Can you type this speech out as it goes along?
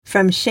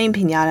From Shame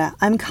Pinata,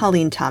 I'm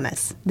Colleen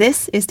Thomas.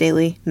 This is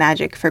Daily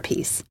Magic for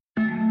Peace.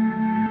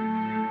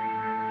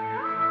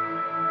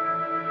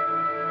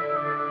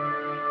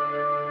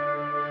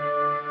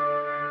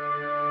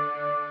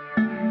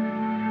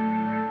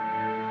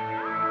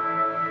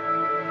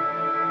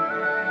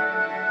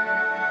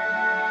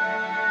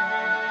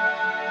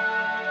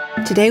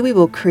 Today we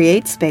will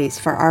create space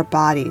for our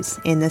bodies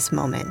in this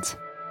moment.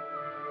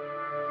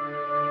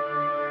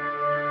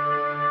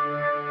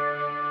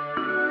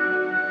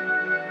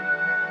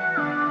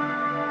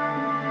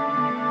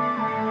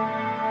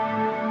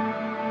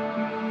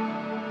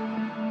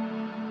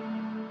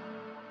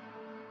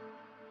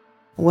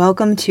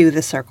 Welcome to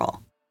the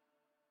circle.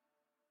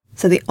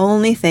 So the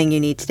only thing you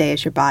need today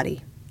is your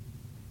body.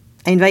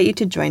 I invite you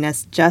to join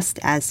us just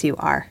as you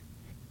are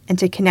and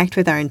to connect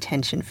with our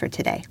intention for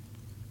today.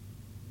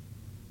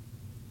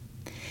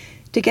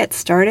 To get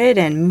started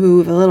and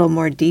move a little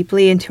more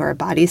deeply into our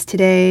bodies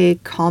today,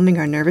 calming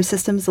our nervous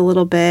systems a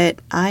little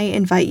bit, I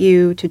invite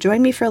you to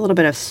join me for a little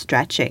bit of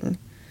stretching.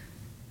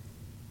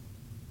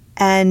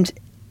 And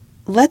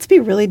let's be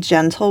really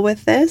gentle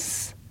with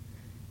this.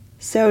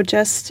 So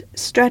just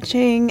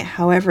stretching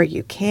however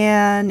you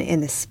can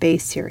in the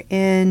space you're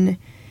in,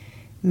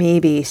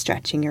 maybe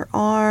stretching your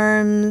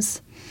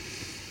arms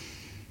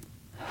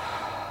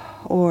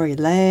or your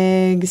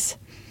legs,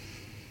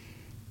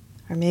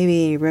 or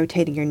maybe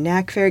rotating your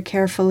neck very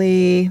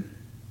carefully,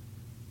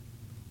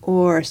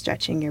 or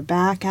stretching your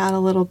back out a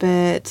little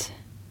bit,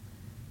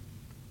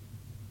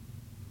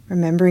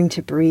 remembering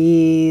to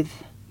breathe,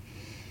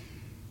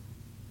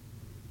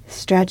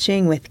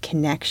 stretching with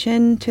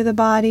connection to the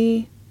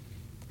body,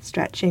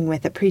 stretching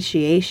with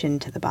appreciation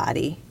to the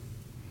body.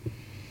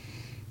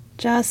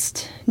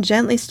 Just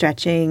gently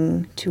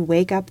stretching to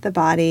wake up the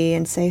body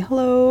and say,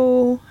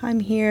 hello, I'm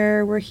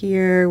here,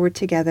 we're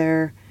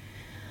together.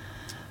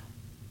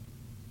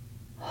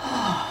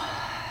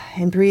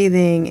 And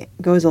breathing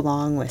goes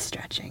along with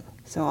stretching.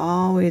 So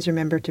always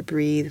remember to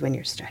breathe when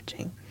you're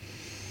stretching.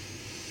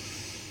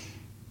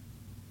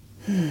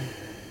 And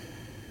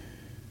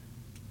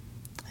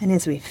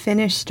as we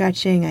finish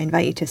stretching, I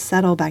invite you to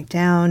settle back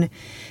down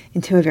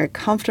into a very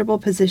comfortable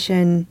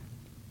position,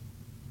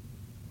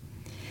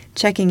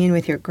 checking in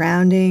with your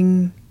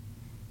grounding,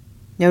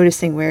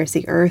 noticing where's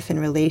the earth in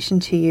relation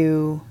to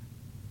you,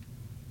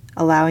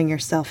 allowing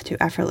yourself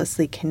to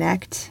effortlessly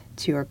connect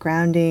to your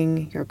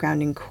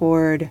grounding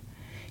cord,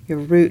 your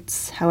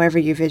roots, however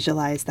you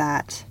visualize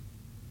that.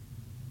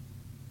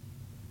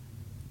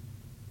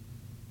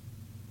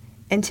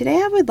 And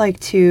today I would like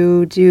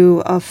to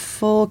do a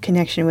full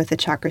connection with the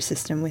chakra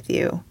system with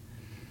you.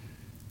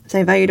 So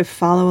I invite you to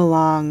follow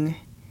along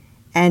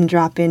and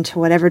drop into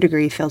whatever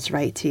degree feels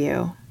right to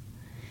you.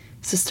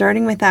 So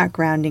starting with that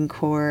grounding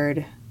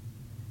cord,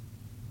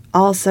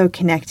 also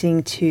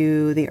connecting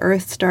to the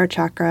Earth Star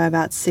chakra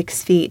about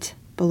 6 feet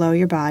below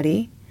your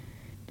body.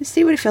 Just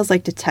see what it feels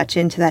like to touch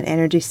into that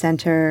energy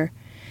center.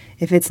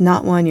 If it's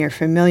not one you're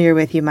familiar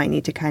with, you might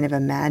need to kind of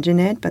imagine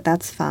it, but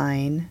that's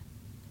fine.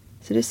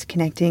 So just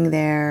connecting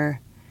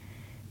there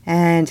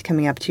and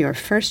coming up to your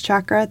first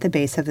chakra at the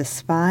base of the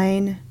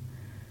spine,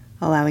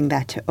 allowing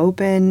that to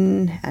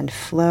open and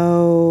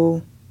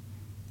flow,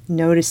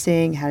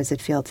 noticing how does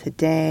it feel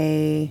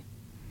today?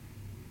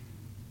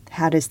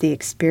 How does the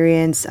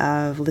experience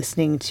of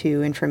listening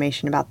to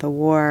information about the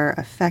war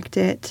affect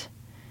it?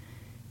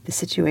 The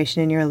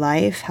situation in your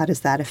life, how does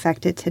that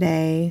affect it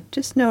today?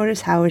 Just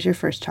notice, how is your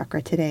first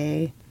chakra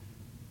today?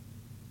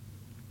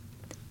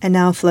 And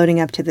now floating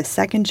up to the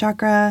second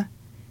chakra.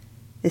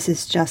 This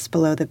is just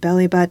below the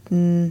belly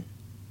button.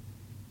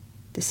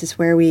 This is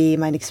where we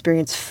might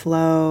experience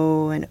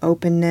flow and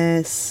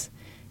openness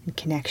and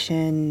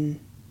connection,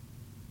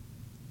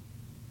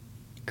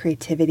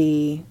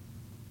 creativity.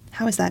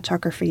 How is that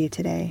chakra for you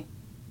today?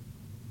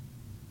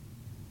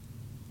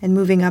 And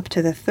moving up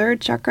to the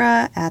third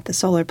chakra at the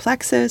solar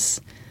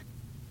plexus,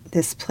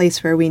 this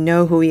place where we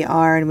know who we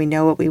are and we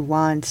know what we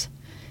want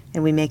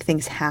and we make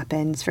things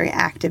happen. It's a very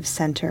active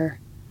center.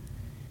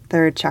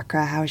 Third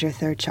chakra, how is your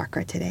third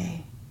chakra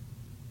today?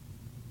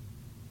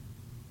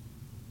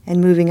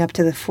 And moving up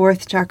to the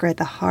fourth chakra at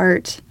the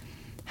heart,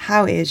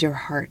 how is your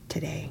heart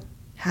today?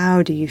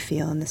 How do you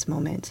feel in this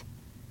moment?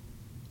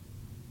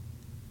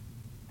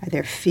 Are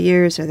there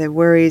fears? Are there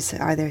worries?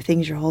 Are there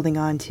things you're holding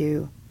on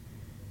to?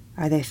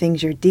 Are there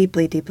things you're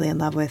deeply, deeply in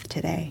love with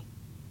today?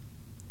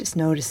 Just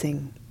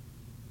noticing.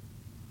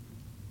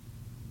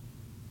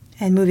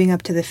 And moving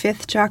up to the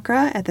fifth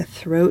chakra at the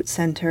throat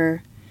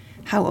center,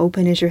 how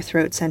open is your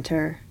throat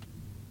center?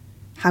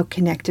 How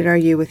connected are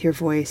you with your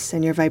voice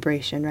and your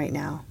vibration right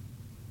now?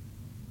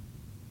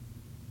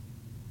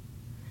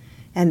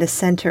 And the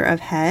center of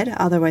head,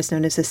 otherwise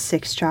known as the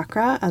sixth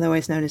chakra,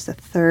 otherwise known as the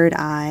third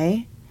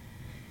eye.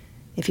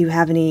 If you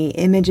have any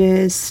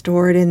images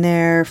stored in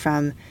there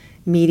from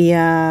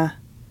media,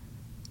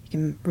 you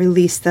can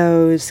release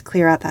those,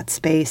 clear out that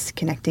space,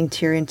 connecting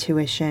to your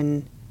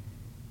intuition.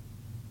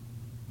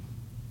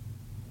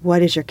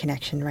 What is your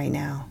connection right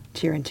now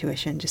to your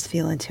intuition? Just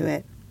feel into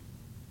it.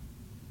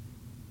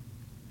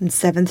 And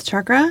seventh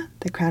chakra,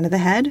 the crown of the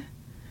head.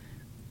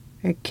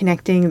 You're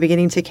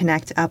beginning to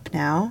connect up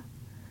now.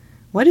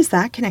 What is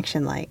that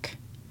connection like?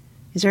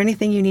 Is there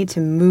anything you need to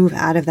move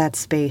out of that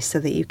space so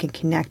that you can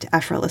connect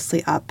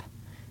effortlessly up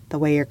the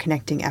way you're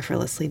connecting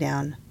effortlessly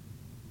down?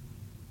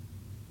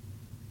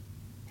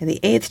 And the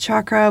eighth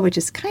chakra, which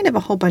is kind of a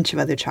whole bunch of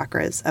other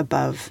chakras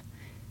above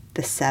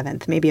the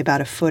seventh, maybe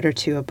about a foot or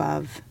two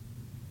above.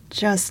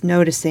 Just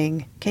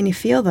noticing, can you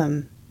feel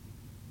them?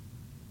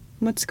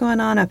 What's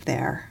going on up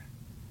there?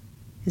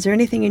 Is there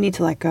anything you need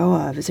to let go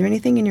of? Is there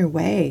anything in your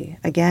way,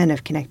 again,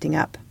 of connecting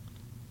up?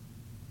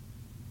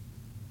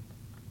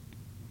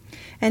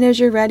 And as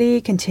you're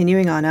ready,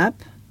 continuing on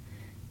up,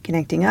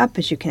 connecting up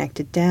as you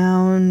connected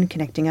down,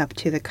 connecting up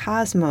to the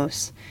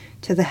cosmos,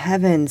 to the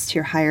heavens, to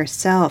your higher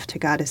self, to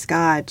God is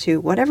God, to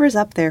whatever's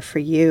up there for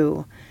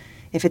you.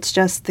 If it's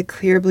just the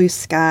clear blue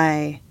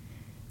sky,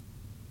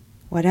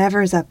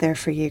 whatever's up there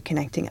for you,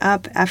 connecting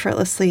up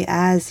effortlessly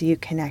as you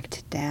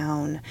connect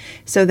down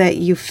so that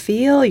you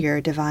feel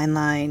your divine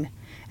line,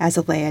 as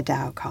Alea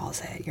Dao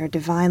calls it, your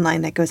divine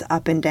line that goes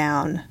up and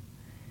down.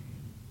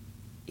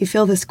 You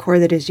feel this core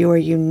that is your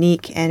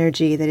unique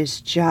energy, that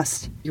is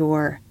just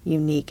your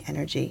unique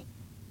energy.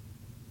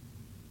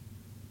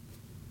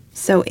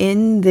 So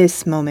in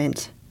this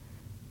moment,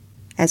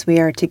 as we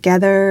are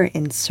together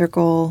in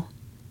circle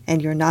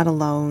and you're not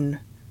alone,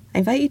 I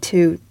invite you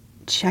to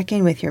check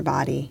in with your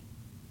body.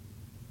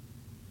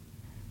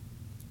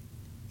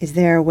 Is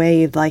there a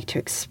way you'd like to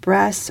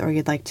express, or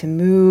you'd like to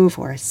move,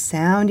 or a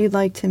sound you'd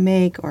like to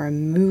make, or a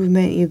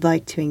movement you'd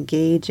like to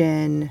engage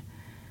in?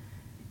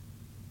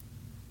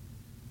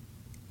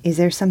 Is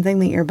there something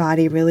that your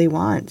body really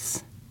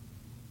wants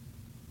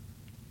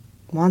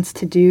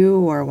to do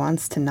or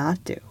wants to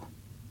not do?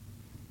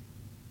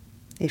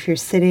 If you're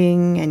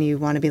sitting and you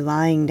want to be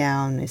lying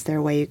down, is there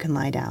a way you can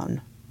lie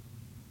down?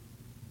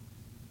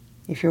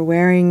 If you're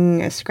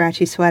wearing a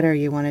scratchy sweater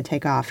you want to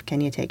take off, can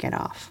you take it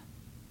off?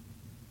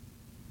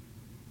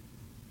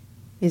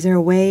 Is there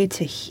a way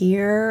to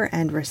hear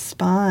and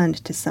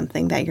respond to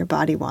something that your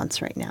body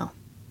wants right now?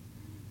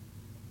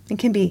 It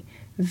can be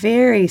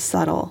very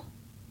subtle.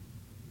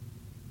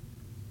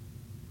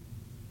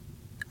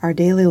 Our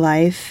daily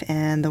life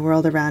and the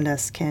world around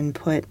us can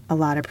put a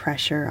lot of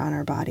pressure on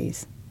our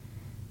bodies.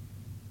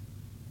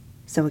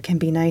 So it can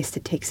be nice to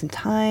take some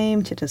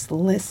time to just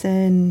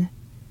listen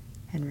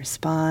and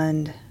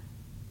respond.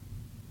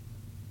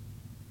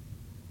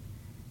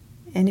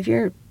 And if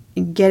you're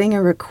getting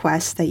a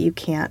request that you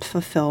can't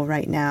fulfill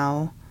right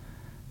now,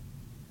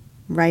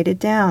 write it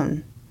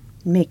down,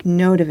 make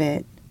note of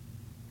it,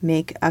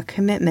 make a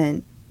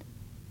commitment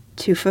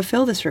to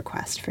fulfill this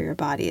request for your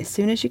body as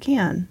soon as you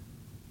can,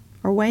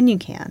 or when you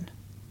can.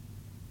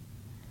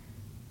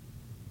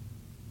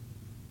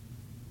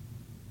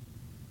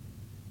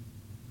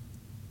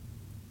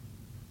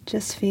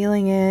 Just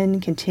feeling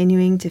in,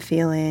 continuing to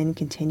feel in,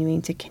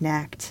 continuing to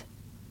connect.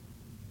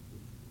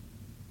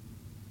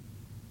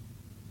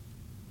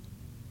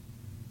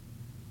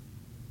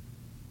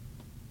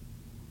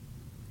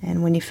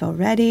 And when you feel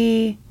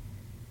ready,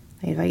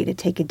 I invite you to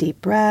take a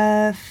deep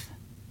breath.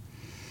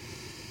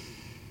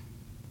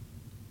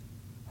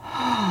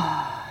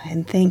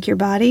 And thank your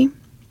body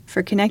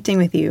for connecting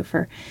with you,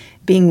 for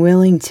being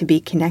willing to be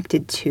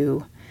connected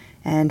to,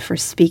 and for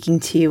speaking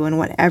to you in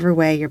whatever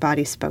way your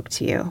body spoke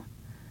to you.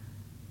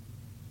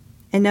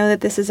 And know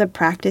that this is a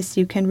practice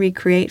you can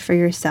recreate for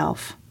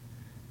yourself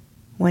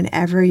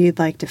whenever you'd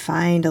like to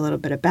find a little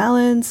bit of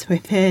balance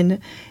within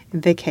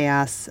the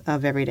chaos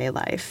of everyday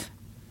life.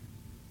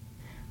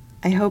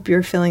 I hope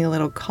you're feeling a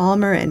little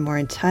calmer and more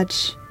in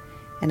touch,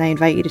 and I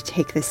invite you to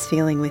take this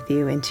feeling with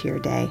you into your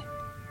day.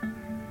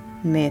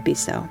 May it be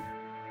so.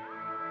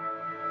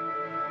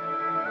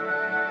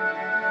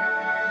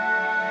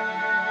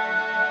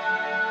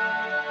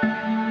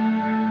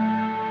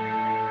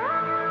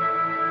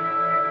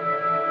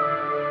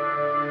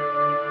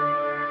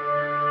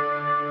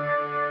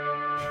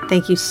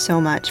 Thank you so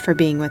much for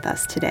being with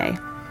us today.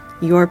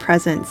 Your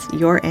presence,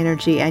 your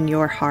energy, and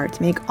your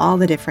heart make all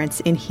the difference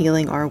in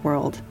healing our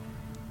world.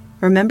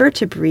 Remember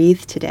to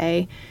breathe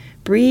today.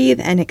 Breathe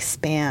and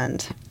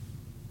expand.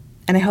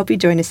 And I hope you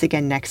join us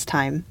again next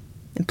time.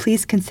 And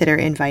please consider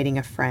inviting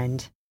a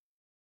friend.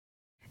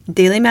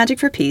 Daily Magic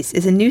for Peace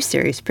is a new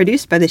series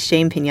produced by the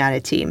Shame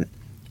Pinata team.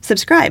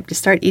 Subscribe to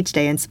start each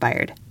day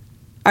inspired.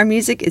 Our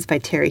music is by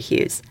Terry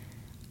Hughes.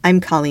 I'm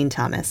Colleen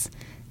Thomas.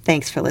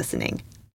 Thanks for listening.